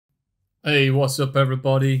Hey, what's up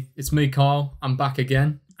everybody? It's me, Kyle. I'm back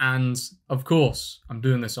again. And of course, I'm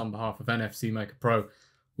doing this on behalf of NFT Maker Pro.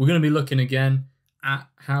 We're going to be looking again at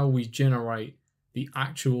how we generate the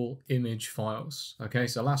actual image files. Okay,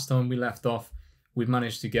 so last time we left off, we've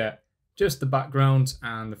managed to get just the background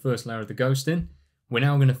and the first layer of the ghost in. We're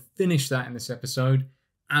now going to finish that in this episode,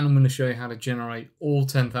 and I'm going to show you how to generate all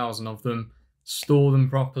 10,000 of them, store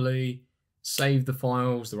them properly, save the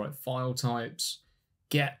files, the right file types,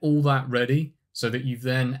 get all that ready so that you've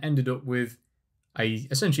then ended up with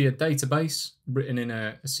essentially a database written in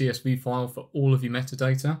a CSV file for all of your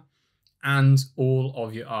metadata and all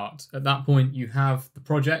of your art. At that point, you have the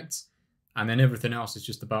project, and then everything else is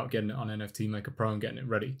just about getting it on NFT Maker Pro and getting it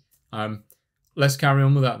ready. Let's carry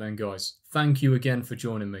on with that then, guys. Thank you again for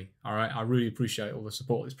joining me. All right, I really appreciate all the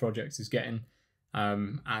support this project is getting,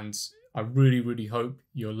 and I really hope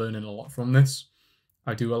you're learning a lot from this.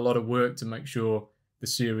 I do a lot of work to make sure the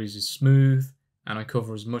series is smooth and I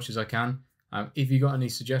cover as much as I can. If you got any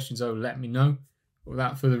suggestions though, let me know. But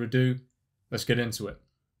without further ado, let's get into it.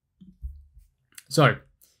 So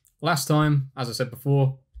last time, as I said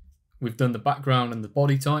before, we've done the background and the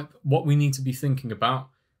body type. What we need to be thinking about,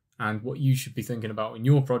 and what you should be thinking about in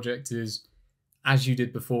your project, is, as you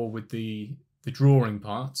did before with the drawing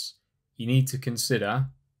parts, you need to consider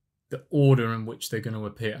the order in which they're going to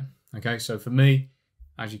appear. Okay, so for me,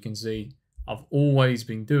 as you can see, I've always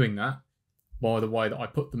been doing that by the way that I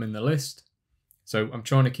put them in the list. So I'm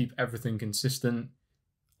trying to keep everything consistent,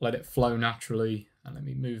 let it flow naturally. And let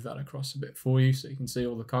me move that across a bit for you so you can see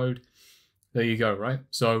all the code. There you go, right?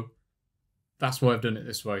 So that's why I've done it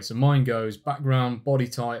this way. So mine goes background, body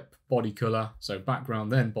type, body color. So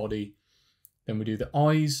background, then body. Then we do the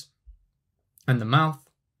eyes and the mouth.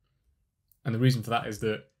 And the reason for that is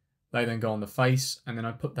that they then go on the face, and then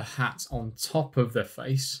I put the hat on top of their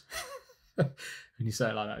face. When you say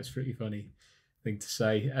it like that, it's a pretty funny thing to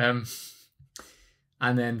say. And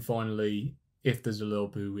then finally, if there's a little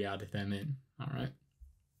boo, we add them in. All right.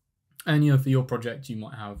 And for your project, you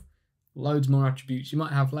might have loads more attributes. You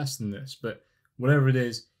might have less than this, but whatever it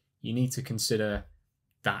is, you need to consider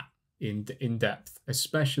that in depth,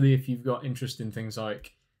 especially if you've got interesting things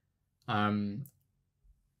like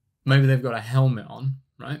maybe they've got a helmet on,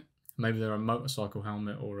 right? Maybe they're a motorcycle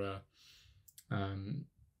helmet or a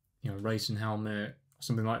racing helmet or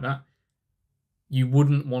something like that. You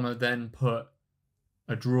wouldn't want to then put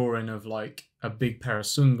a drawing of like a big pair of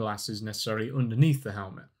sunglasses necessarily underneath the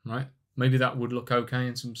helmet, right? Maybe that would look okay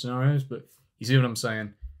in some scenarios, but you see what I'm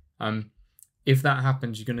saying? If that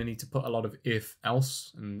happens, you're going to need to put a lot of if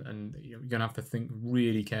else, and you're going to have to think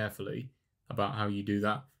really carefully about how you do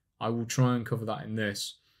that. I will try and cover that in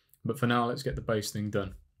this, but for now, let's get the base thing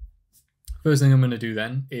done. First thing I'm going to do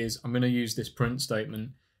then is I'm going to use this print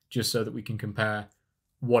statement just so that we can compare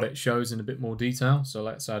what it shows in a bit more detail. So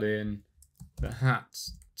let's add in the hat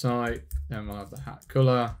type, then we'll have the hat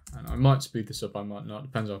color, and I might speed this up, I might not,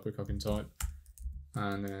 depends how quick I can type.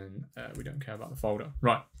 And then we don't care about the folder.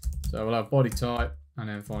 Right, so we'll have body type, and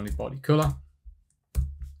then finally body color.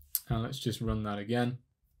 And let's just run that again.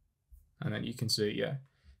 And then you can see, yeah,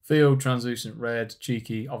 field, translucent red,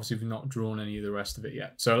 cheeky. Obviously we've not drawn any of the rest of it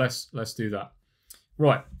yet. So let's do that.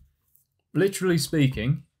 Right, literally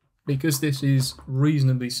speaking, because this is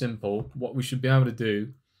reasonably simple, what we should be able to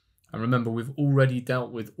do, and remember we've already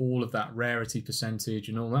dealt with all of that rarity percentage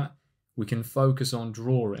and all that, we can focus on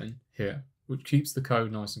drawing here, which keeps the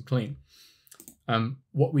code nice and clean.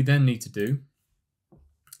 What we then need to do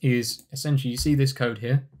is, essentially, you see this code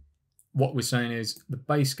here. What we're saying is the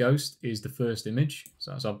base ghost is the first image,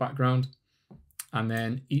 so that's our background. And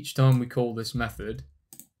then each time we call this method,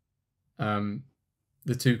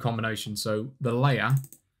 the two combinations, so the layer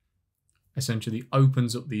essentially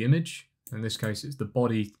opens up the image. In this case, it's the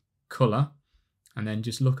body color. And then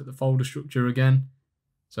just look at the folder structure again.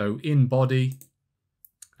 So in body,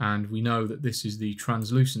 and we know that this is the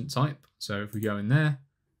translucent type. So if we go in there,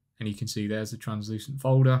 and you can see there's the translucent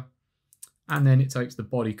folder. And then it takes the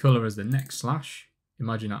body color as the next slash.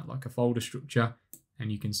 Imagine that like a folder structure. And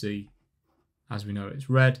you can see, as we know, it's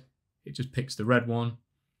red. It just picks the red one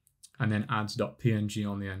and then adds .png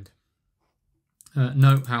on the end.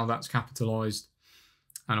 Note how that's capitalized,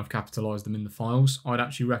 and I've capitalized them in the files. I'd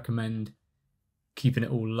actually recommend keeping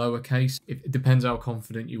it all lowercase. It depends how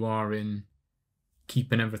confident you are in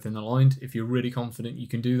keeping everything aligned. If you're really confident you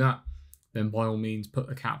can do that, then by all means put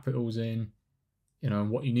the capitals in,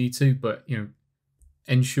 what you need to, but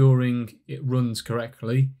ensuring it runs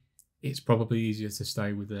correctly, it's probably easier to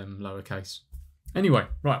stay with them lowercase. Anyway,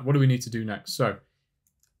 right, what do we need to do next? So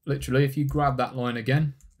literally, if you grab that line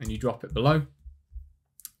again and you drop it below,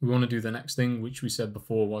 we want to do the next thing, which we said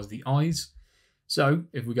before was the eyes. So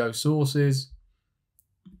if we go sources,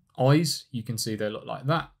 eyes, you can see they look like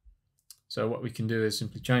that. So what we can do is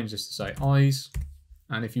simply change this to say eyes.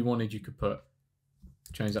 And if you wanted, you could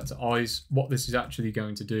change that to eyes. What this is actually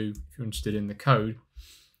going to do, if you're interested in the code,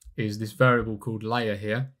 is this variable called layer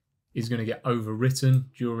here is going to get overwritten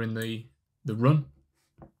during the run.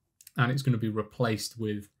 And it's going to be replaced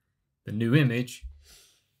with the new image,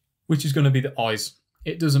 which is going to be the eyes.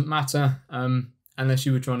 It doesn't matter unless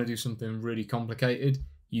you were trying to do something really complicated.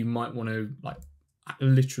 You might want to like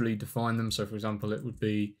literally define them. So for example, it would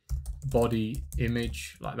be body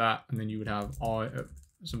image like that, and then you would have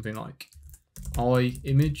something like eye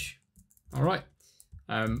image. All right.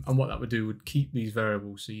 And what that would do would keep these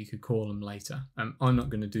variables so you could call them later. I'm not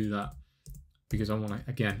going to do that because I want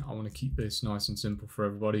to keep this nice and simple for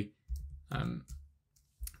everybody.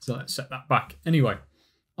 So let's set that back. Anyway,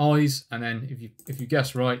 eyes, and then if you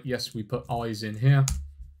guess right, yes, we put eyes in here.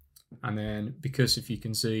 And then because if you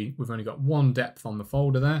can see, we've only got one depth on the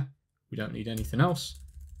folder there. We don't need anything else.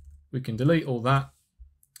 We can delete all that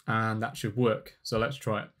and that should work. So let's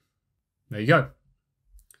try it. There you go.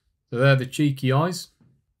 So they're the cheeky eyes.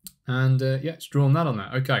 And yeah, it's drawn that on there.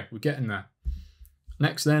 Okay, we're getting there.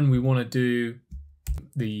 Next then, we want to do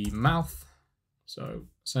the mouth. So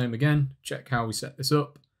same again, check how we set this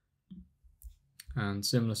up. And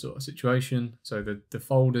similar sort of situation. So the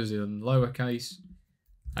folders in lowercase.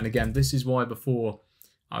 And again, this is why before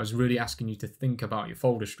I was really asking you to think about your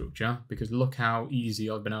folder structure, because look how easy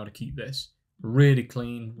I've been able to keep this. Really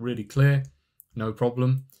clean, really clear, no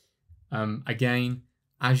problem. Again,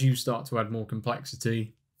 as you start to add more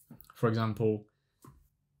complexity, for example,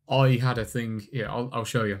 I had a thing here, I'll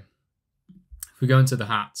show you. If we go into the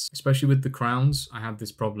hats, especially with the crowns, I had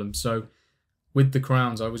this problem. So with the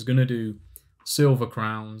crowns, I was going to do silver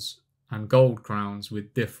crowns and gold crowns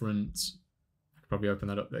with different, I could probably open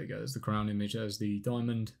that up, there you go, there's the crown image, there's the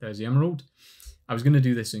diamond, there's the emerald. I was going to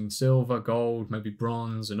do this in silver, gold, maybe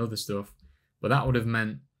bronze and other stuff, but that would have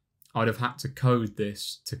meant I'd have had to code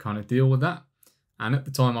this to kind of deal with that. And at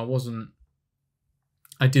the time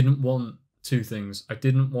I didn't want two things. I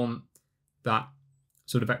didn't want that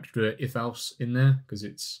sort of extra if else in there because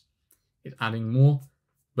it's adding more,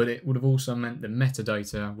 but it would have also meant the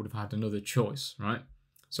metadata would have had another choice, right?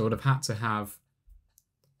 So I would have had to have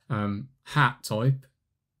hat type,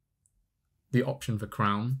 the option for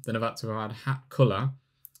crown, then I've had to have had hat color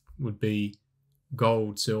would be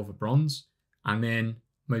gold, silver, bronze, and then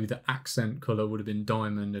maybe the accent color would have been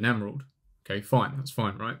diamond and emerald. Okay, fine, that's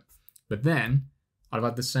fine, right? But then I'd have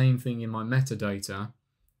had the same thing in my metadata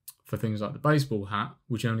for things like the baseball hat,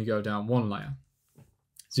 which only go down one layer.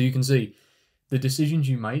 So you can see the decisions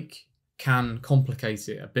you make can complicate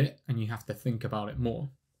it a bit and you have to think about it more.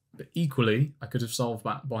 But equally, I could have solved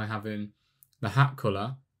that by having the hat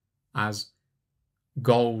color as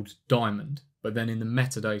gold diamond, but then in the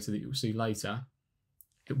metadata that you'll see later,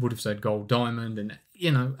 it would have said gold diamond, and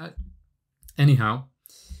you know, anyhow,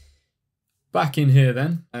 back in here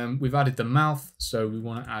then, we've added the mouth, so we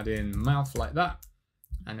want to add in mouth like that.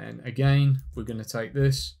 And then again, we're going to take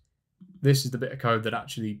this. This is the bit of code that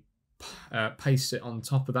actually pastes it on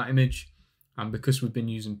top of that image. And because we've been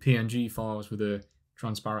using PNG files with a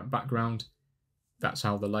transparent background, that's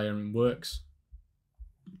how the layering works.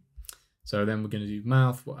 So then we're going to do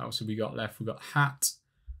mouth. What else have we got left? We've got hat.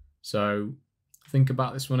 So think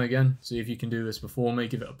about this one again. See if you can do this before me.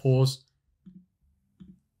 Give it a pause.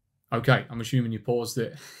 Okay, I'm assuming you paused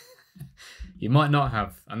it. You might not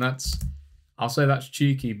have, and I'll say that's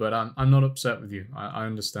cheeky, but I'm not upset with you. I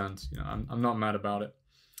understand. You know, I'm not mad about it.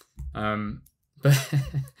 But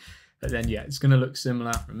then yeah, it's going to look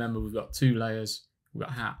similar. Remember, we've got two layers. We've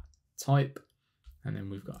got hat type, and then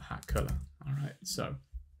we've got hat color. All right, so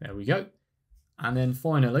there we go. And then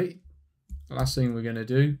finally, the last thing we're going to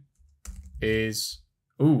do is,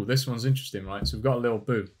 oh, this one's interesting, right? So we've got a little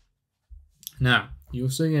boo. Now, you'll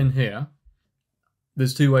see in here,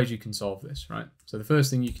 there's two ways you can solve this, right? So the first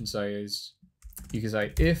thing you can say is, you can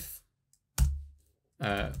say if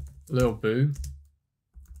little boo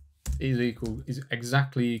is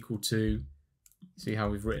exactly equal to, see how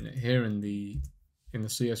we've written it here in the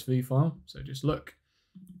CSV file. So just look,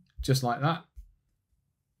 just like that.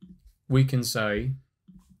 We can say,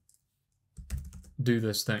 do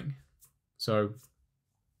this thing. So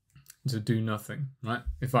to do nothing, right?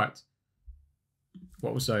 In fact,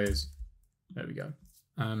 what we'll say is, there we go.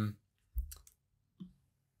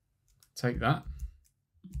 Take that,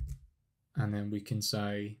 and then we can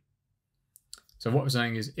say, so what we're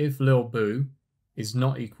saying is if lil boo is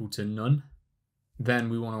not equal to none, then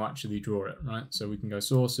we want to actually draw it, right? So we can go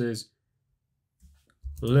sources,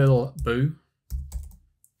 little boo.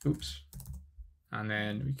 Oops. And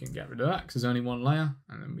then we can get rid of that because there's only one layer.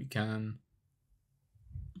 And then we can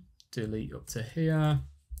delete up to here,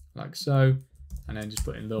 like so. And then just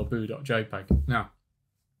put in little boo.jpg. Now,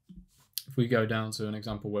 if we go down to an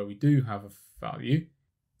example where we do have a value,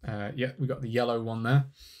 yeah, we got the yellow one there.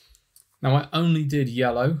 Now I only did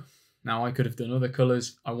yellow. Now I could have done other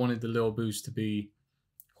colors. I wanted the little boos to be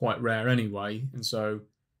quite rare anyway. And so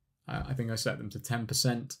I think I set them to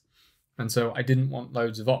 10%. And so I didn't want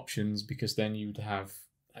loads of options because then you'd have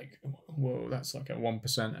like, whoa, that's like a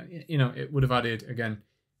 1%. You know, it would have added, again,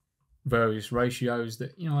 various ratios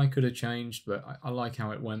that, you know, I could have changed, but I like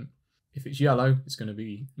how it went. If it's yellow, it's going to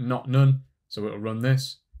be not none. So it'll run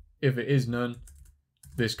this. If it is none,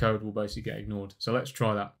 this code will basically get ignored. So let's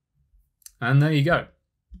try that. And there you go.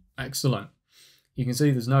 Excellent. You can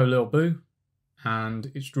see there's no little boo,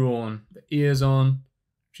 and it's drawn the ears on,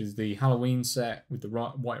 which is the Halloween set with the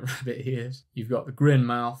white rabbit ears. You've got the grin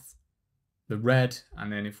mouth, the red,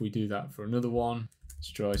 and then if we do that for another one,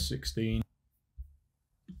 let's try 16.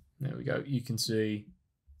 There we go. You can see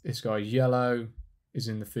this guy's yellow is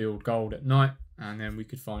in the field gold at night, and then we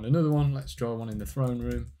could find another one. Let's try one in the throne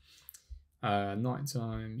room.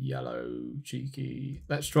 Nighttime, yellow, cheeky.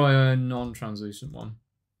 Let's try a non-translucent one.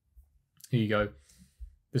 Here you go.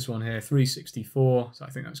 This one here, 364. So I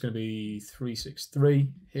think that's going to be 363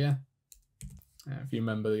 here. If you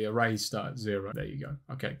remember, the arrays start at 0. There you go.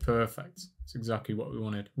 Okay, perfect. That's exactly what we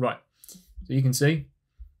wanted. Right. So you can see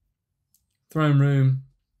throne room,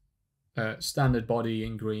 standard body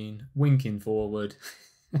in green, winking forward,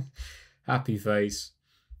 happy face,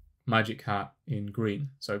 magic hat in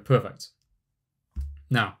green. So perfect.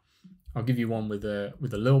 Now, I'll give you one with a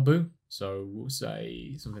little boo. So we'll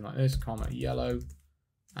say something like this, comma yellow,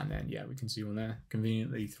 and then yeah, we can see one there,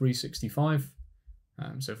 conveniently 365.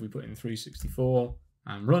 So if we put in 364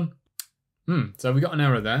 and run, so we got an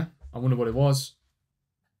error there. I wonder what it was.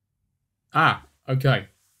 Ah, okay,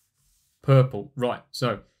 purple, right.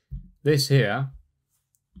 So this here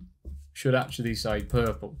should actually say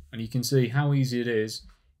purple, and you can see how easy it is.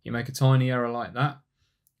 You make a tiny error like that,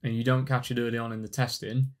 and you don't catch it early on in the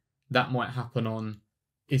testing. That might happen on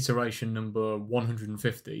iteration number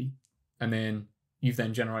 150, and then you've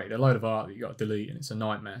then generated a load of art that you got to delete, and it's a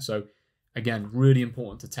nightmare. So again, really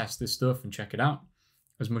important to test this stuff and check it out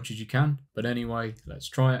as much as you can. But anyway, let's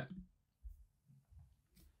try it.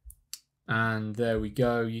 And there we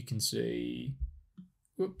go. You can see,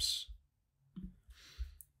 whoops.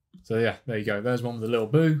 So yeah, there you go. There's one with a little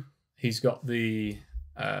boo. He's got the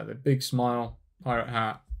big smile, pirate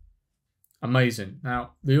hat. Amazing.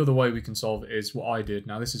 Now, the other way we can solve it is what I did.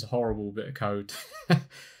 Now, this is a horrible bit of code.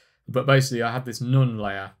 But basically, I have this none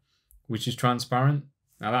layer, which is transparent.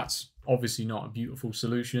 Now, that's obviously not a beautiful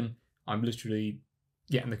solution. I'm literally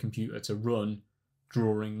getting the computer to run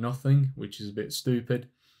drawing nothing, which is a bit stupid.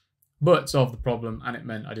 But solved the problem, and it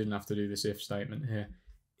meant I didn't have to do this if statement here.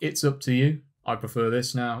 It's up to you. I prefer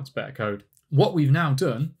this now. It's better code. What we've now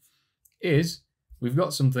done is we've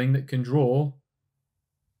got something that can draw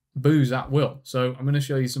boos at will. So I'm going to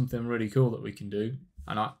show you something really cool that we can do.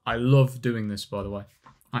 And I love doing this, by the way.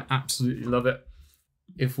 I absolutely love it.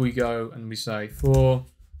 If we go and we say for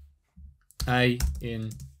A in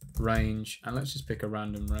range, and let's just pick a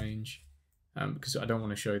random range because I don't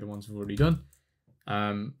want to show you the ones we've already done.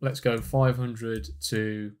 Let's go 500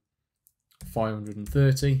 to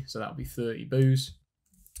 530. So that'll be 30 boos.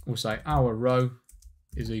 We'll say our row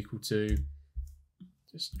is equal to,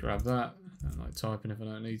 just grab that. I don't like typing if I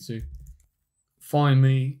don't need to. Find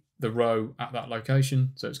me the row at that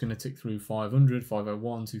location. So it's going to tick through 500,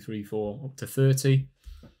 501, 234, up to 30.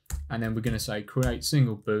 And then we're going to say create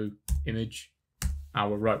single boo image,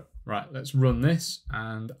 our row. Right, let's run this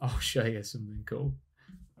and I'll show you something cool.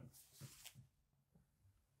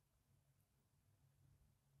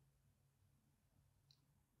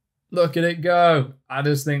 Look at it go. I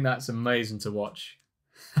just think that's amazing to watch.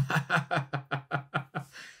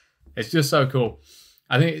 It's just so cool.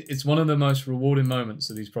 I think it's one of the most rewarding moments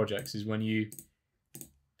of these projects is when you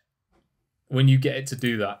get it to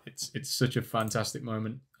do that. It's such a fantastic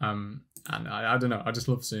moment. And I don't know, I just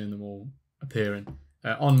love seeing them all appearing.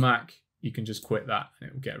 On Mac, you can just quit that and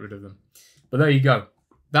it will get rid of them. But there you go.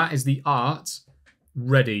 That is the art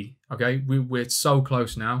ready. Okay, we're so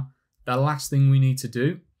close now. The last thing we need to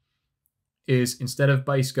do is instead of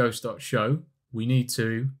baseghost.show, we need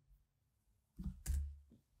to,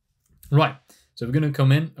 right, so we're going to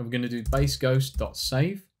come in and we're going to do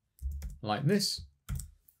baseghost.save like this,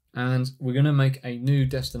 and we're going to make a new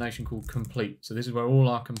destination called complete. So this is where all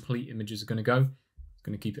our complete images are going to go. It's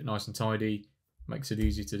going to keep it nice and tidy, makes it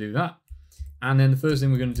easy to do that. And then the first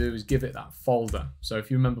thing we're going to do is give it that folder. So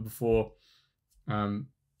if you remember before,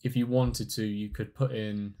 if you wanted to, you could put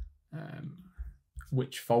in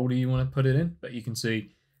which folder you want to put it in, but you can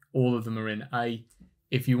see all of them are in A.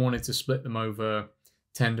 If you wanted to split them over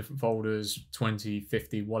 10 different folders, 20,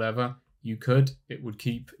 50, whatever, you could. It would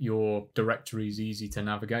keep your directories easy to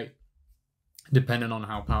navigate. Depending on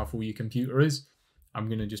how powerful your computer is, I'm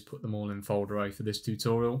going to just put them all in folder A for this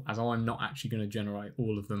tutorial, as I'm not actually going to generate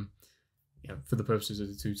all of them, for the purposes of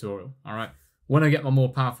the tutorial. All right. When I get my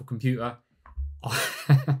more powerful computer,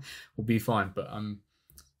 we'll be fine. But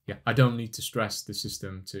yeah, I don't need to stress the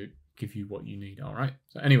system to give you what you need. All right.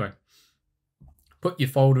 So anyway, put your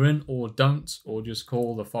folder in, or don't, or just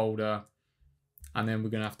call the folder, and then we're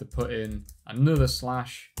going to have to put in another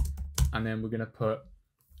slash, and then we're going to put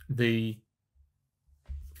the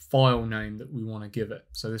file name that we want to give it.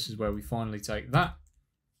 So this is where we finally take that,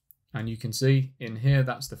 and you can see in here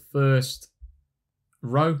that's the first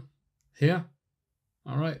row here.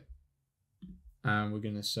 All right, and we're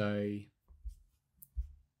going to say,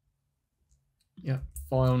 yeah,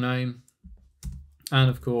 file name, and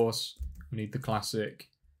of course we need the classic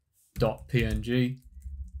 .png.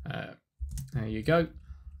 There you go,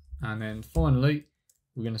 and then finally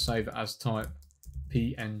we're going to save it as type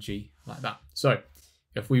PNG, like that. So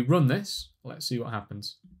if we run this, let's see what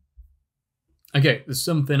happens. Okay, there's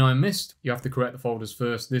something I missed. You have to create the folders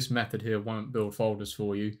first. This method here won't build folders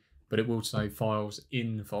for you, but it will save files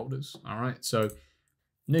in folders. All right, so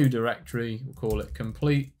new directory, we'll call it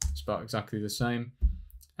complete. It's about exactly the same.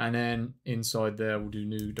 And then inside there, we'll do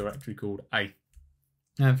new directory called A.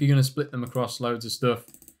 Now, if you're going to split them across loads of stuff,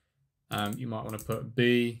 you might want to put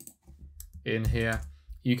B in here.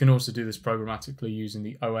 You can also do this programmatically using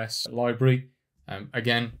the OS library.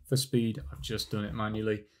 Again, for speed, I've just done it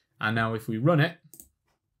manually. And now if we run it,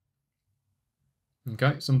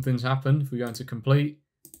 okay, something's happened. If we go into complete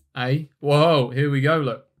A, whoa, here we go,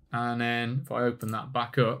 look. And then if I open that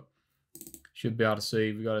back up, should be able to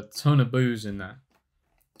see we've got a ton of boos in there.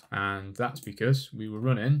 And that's because we were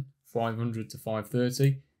running 500 to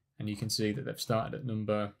 530. And you can see that they've started at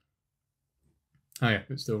number, oh yeah,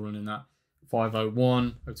 it's still running that,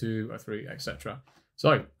 501, 02, 03, etc.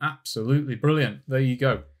 So absolutely brilliant. There you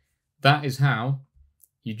go. That is how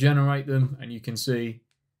you generate them, and you can see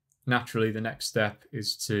naturally the next step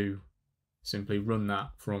is to simply run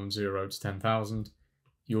that from 0 to 10,000.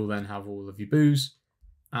 You'll then have all of your boos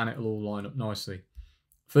and it'll all line up nicely.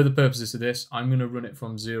 For the purposes of this, I'm going to run it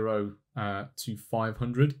from 0 to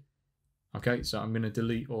 500. Okay, so I'm going to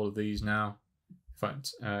delete all of these now. In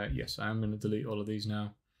fact, yes, I am going to delete all of these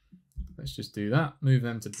now. Let's just do that. Move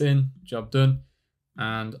them to bin. Job done.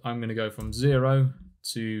 And I'm going to go from 0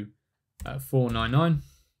 to 499,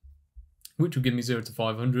 which will give me 0 to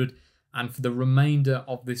 500. And for the remainder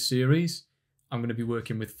of this series, I'm going to be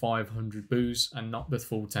working with 500 boos and not the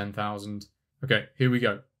full 10,000. Okay, here we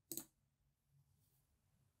go.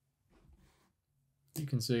 You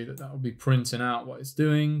can see that that will be printing out what it's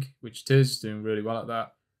doing, which it is doing really well at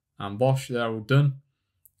that. And bosh, they're all done.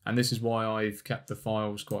 And this is why I've kept the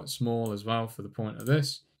files quite small as well for the point of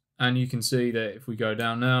this. And you can see that if we go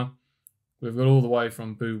down now, we've got all the way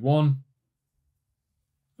from boo 1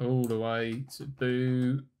 all the way to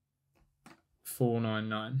boo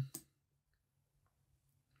 499,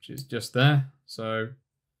 which is just there. So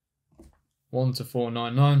 1 to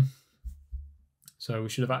 499. So we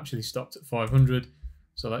should have actually stopped at 500.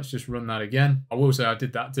 So let's just run that again. I will say I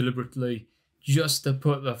did that deliberately just to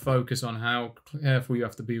put the focus on how careful you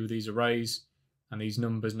have to be with these arrays and these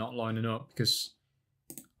numbers not lining up, because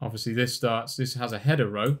obviously this has a header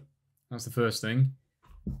row. That's the first thing.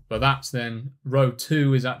 But that's then row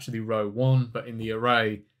 2 is actually row 1, but in the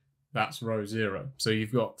array, that's row 0. So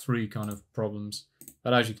you've got 3 kind of problems.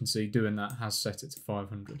 But as you can see, doing that has set it to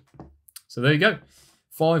 500. So there you go.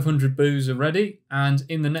 500 boos are ready. And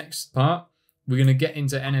in the next part, we're going to get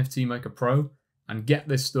into NFT Maker Pro and get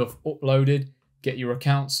this stuff uploaded, get your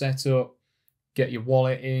account set up, get your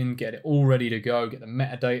wallet in, get it all ready to go, get the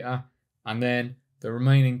metadata. And then the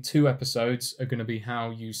remaining 2 episodes are going to be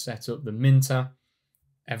how you set up the minter,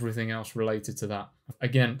 everything else related to that.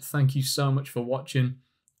 Again, thank you so much for watching.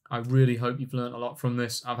 I really hope you've learned a lot from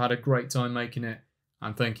this. I've had a great time making it.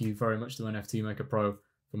 And thank you very much to NFT Maker Pro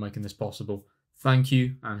for making this possible. Thank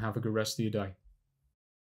you and have a good rest of your day.